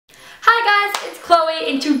Hi guys, it's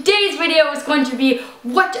Chloe, and today's video is going to be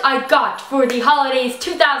what I got for the holidays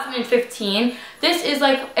 2015. This is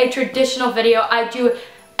like a traditional video I do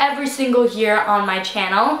every single year on my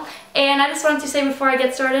channel. And I just wanted to say before I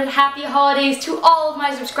get started, happy holidays to all of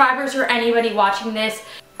my subscribers or anybody watching this.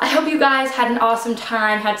 I hope you guys had an awesome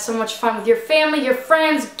time, had so much fun with your family, your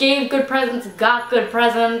friends, gave good presents, got good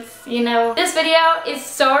presents, you know. This video is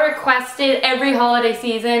so requested every holiday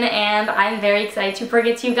season, and I'm very excited to bring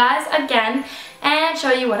it to you guys again and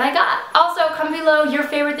show you what I got. Also, comment below your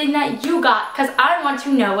favorite thing that you got, because I want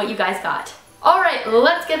to know what you guys got. Alright,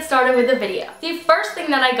 let's get started with the video. The first thing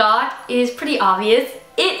that I got is pretty obvious.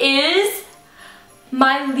 It is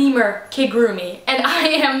my lemur kigurumi, and I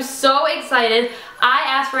am so excited. I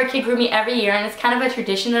ask for a kigurumi every year, and it's kind of a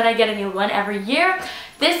tradition that I get a new one every year.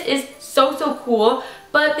 This is so cool,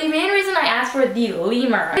 but the main reason I asked for the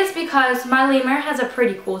lemur is because my lemur has a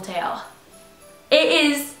pretty cool tail. It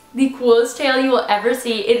is the coolest tail you will ever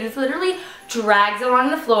see. It is literally drags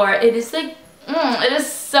along the floor. It is like, it is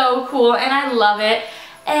so cool, and I love it.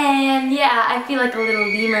 And yeah, I feel like a little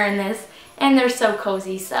lemur in this, and they're so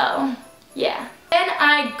cozy, so yeah. Then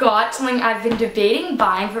I got something I've been debating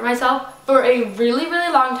buying for myself for a really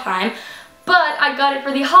long time, but I got it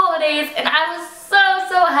for the holidays and I was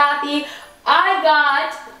so happy. I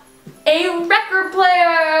got a record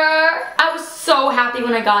player. I was so happy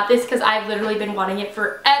when I got this because I've literally been wanting it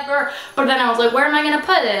forever, but then I was like, where am I gonna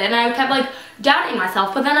put it? And I kept like doubting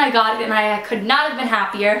myself, but then I got it and I could not have been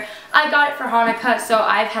happier. I got it for Hanukkah, so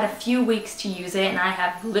I've had a few weeks to use it, and I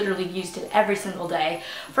have literally used it every single day.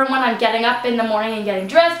 From when I'm getting up in the morning and getting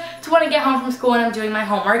dressed to when I get home from school and I'm doing my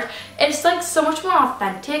homework. It's like so much more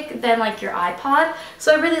authentic than like your iPod,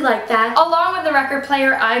 so I really like that. Along with the record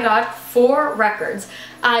player, I got 4 records.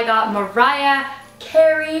 I got Mariah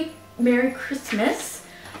Carey, Merry Christmas,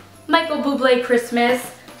 Michael Bublé,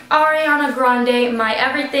 Christmas, Ariana Grande, My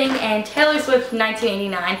Everything, and Taylor Swift,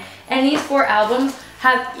 1989. And these 4 albums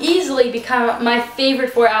have easily become my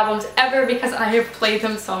favorite 4 albums ever because I have played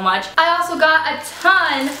them so much. I also got a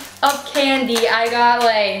ton of candy. I got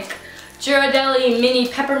like Ghirardelli mini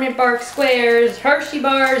peppermint bark squares, Hershey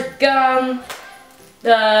bars, gum,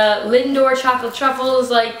 the Lindor chocolate truffles.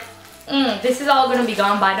 Like, this is all gonna be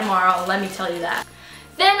gone by tomorrow, let me tell you that.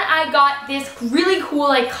 Then I got this really cool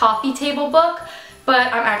like coffee table book, but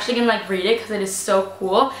I'm actually gonna like read it because it is so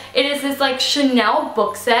cool. It is this like Chanel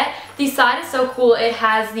book set. The side is so cool. It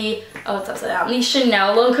has the, oh, it's upside down, the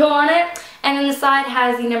Chanel logo on it, and then the side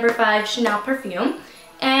has the number 5 Chanel perfume.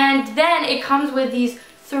 And then it comes with these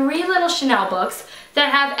 3 little Chanel books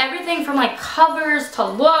that have everything from like covers to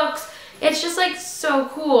looks. It's just like so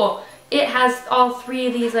cool. It has all 3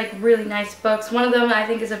 of these like really nice books. One of them I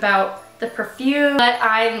think is about the perfume, but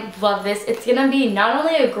I love this. It's gonna be not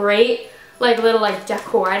only a great like little like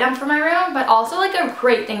decor item for my room, but also like a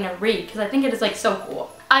great thing to read because I think it is like so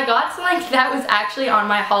cool. I got something that was actually on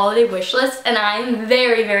my holiday wish list, and I'm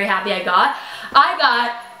very happy I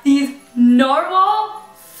got these narwhal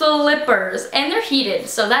slippers, and they're heated,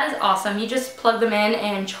 so that is awesome. You just plug them in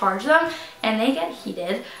and charge them and they get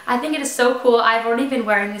heated. I think it is so cool. I've already been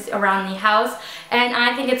wearing this around the house, and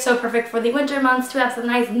I think it's so perfect for the winter months to have some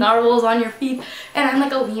nice narwhals on your feet. And I'm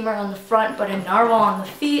like a lemur on the front but a narwhal on the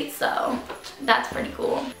feet, so that's pretty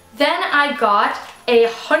cool. Then I got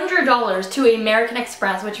 $100 to American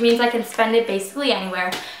Express, which means I can spend it basically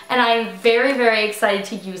anywhere, and I'm very excited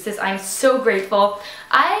to use this. I'm so grateful.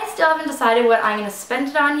 I still haven't decided what I'm going to spend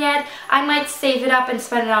it on yet. I might save it up and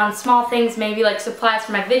spend it on small things, maybe like supplies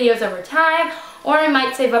for my videos over time, or I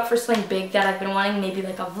might save up for something big that I've been wanting, maybe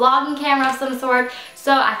like a vlogging camera of some sort.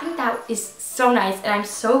 So I think that is so nice, and I'm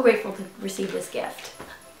so grateful to receive this gift.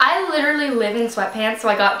 I literally live in sweatpants, so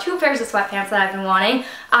I got 2 pairs of sweatpants that I've been wanting.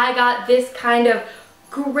 I got this kind of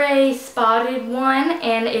gray spotted one,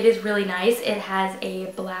 and it is really nice. It has a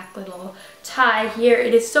black little tie here.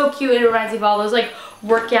 It is so cute. It reminds me of all those like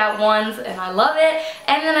workout ones, and I love it.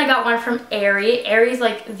 And then I got one from Aerie. Aerie's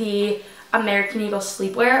like the American Eagle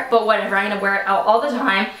sleepwear, but whatever, I'm gonna wear it out all the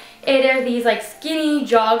time. It are these like skinny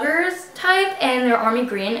joggers type, and they're army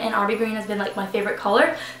green, and army green has been like my favorite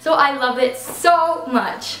color, so I love it so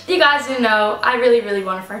much. You guys do know I really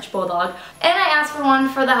want a French bulldog, and I asked for one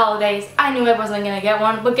for the holidays. I knew I wasn't gonna get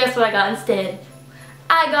one, but guess what I got instead?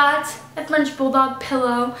 I got a French bulldog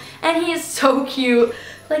pillow, and he is so cute.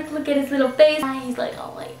 Like, look at his little face. He's like,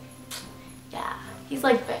 oh, like, yeah, he's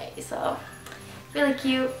like Bay, so really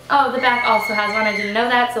cute. Oh, the back also has one. I didn't know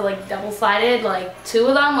that, so like double-sided, like 2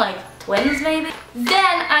 of them, like twins maybe. Then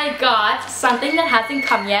I got something that hasn't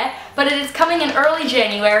come yet, but it is coming in early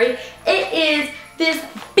January. It is this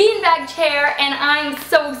beanbag chair, and I'm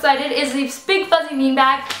so excited. It's this big fuzzy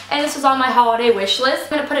beanbag, and this was on my holiday wish list.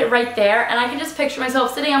 I'm gonna put it right there, and I can just picture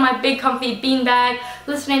myself sitting on my big comfy beanbag,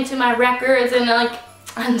 listening to my records, and like,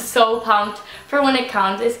 I'm so pumped for when it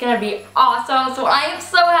comes. It's gonna be awesome, so I am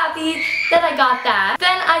so happy that I got that.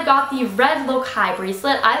 Then I got the red Lokai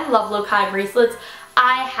bracelet. I love Lokai bracelets.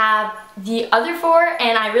 I have the other four,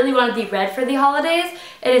 and I really wanted the red for the holidays.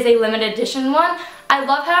 It is a limited edition one. I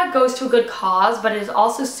love how it goes to a good cause, but it is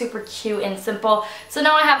also super cute and simple. So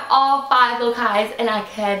now I have all 5 Lokais, and I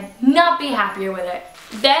could not be happier with it.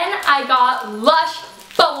 Then I got Lush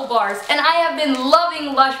bubble bars, and I have been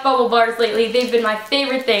loving Lush bubble bars lately. They've been my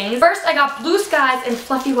favorite things. First, I got blue skies and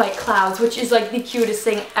fluffy white clouds, which is like the cutest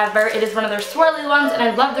thing ever. It is one of their swirly ones, and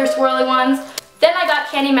I love their swirly ones. Then I got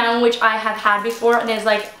Candy Mountain, which I have had before, and is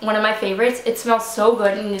like one of my favorites. It smells so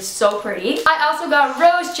good and it's so pretty. I also got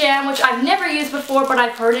Rose Jam, which I've never used before, but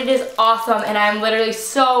I've heard it is awesome, and I'm literally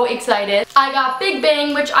so excited. I got Big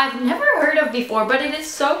Bang, which I've never heard of before, but it is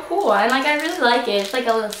so cool, and like I really like it. It's like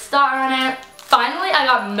a little star on it. Finally, I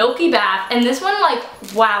got Milky Bath, and this one like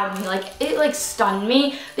wowed me. Like it like stunned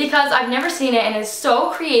me because I've never seen it, and it's so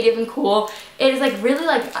creative and cool. It is like really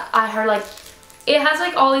like, I heard like, it has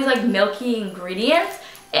like all these like milky ingredients,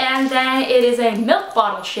 and then it is a milk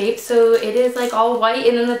bottle shape, so it is like all white,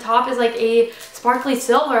 and then the top is like a sparkly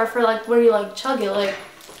silver for like where you like chug it. Like,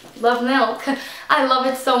 love milk. I love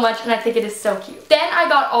it so much, and I think it is so cute. Then I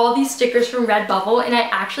got all these stickers from Redbubble, and I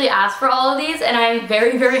actually asked for all of these, and I'm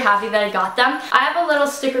very, very happy that I got them. I have a little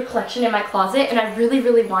sticker collection in my closet, and I really,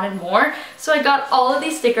 really wanted more, so I got all of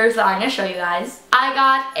these stickers that I'm going to show you guys. I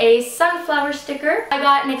got a sunflower sticker, I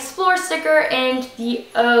got an explore sticker, and the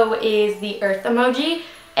O is the earth emoji,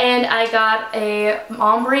 and I got a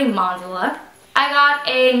ombre mandala. I got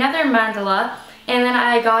another mandala, and then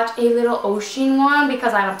I got a little ocean one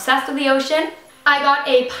because I'm obsessed with the ocean. I got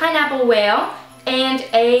a pineapple whale and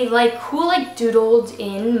a like cool like doodled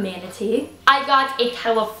in manatee. I got a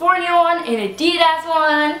California one, an Adidas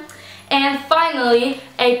one, and finally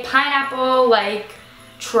a pineapple like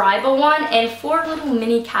tribal one and 4 little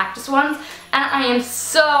mini cactus ones. And I am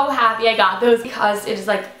so happy I got those because it is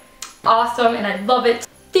like awesome and I love it.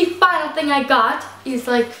 The final thing I got is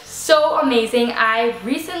like so amazing. I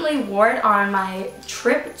recently wore it on my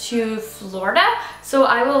trip to Florida, so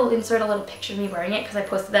I will insert a little picture of me wearing it because I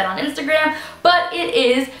posted that on Instagram. But it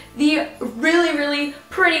is the really, really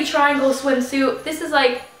pretty triangle swimsuit. This is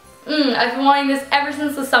like, I've been wanting this ever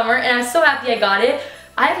since the summer, and I'm so happy I got it.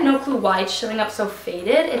 I have no clue why it's showing up so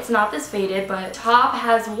faded. It's not this faded, but the top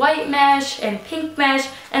has white mesh and pink mesh,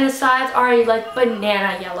 and the sides are like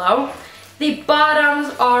banana yellow. The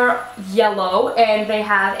bottoms are yellow, and they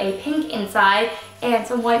have a pink inside and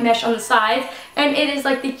some white mesh on the sides, and it is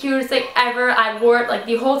like the cutest thing ever. I wore it like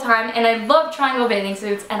the whole time, and I love triangle bathing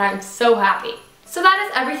suits, and I'm so happy. So that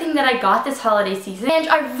is everything that I got this holiday season, and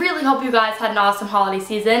I really hope you guys had an awesome holiday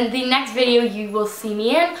season. The next video you will see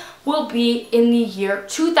me in will be in the year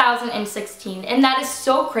 2016, and that is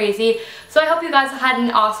so crazy. So I hope you guys had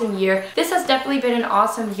an awesome year. This has definitely been an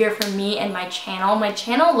awesome year for me and my channel. My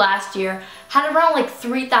channel last year had around like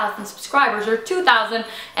 3,000 subscribers or 2,000,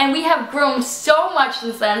 and we have grown so much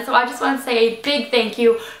since then. So I just want to say a big thank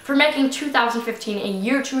you for making 2015 a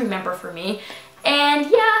year to remember for me. And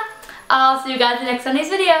yeah, I'll see you guys in next Sunday's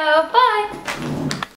video. Bye!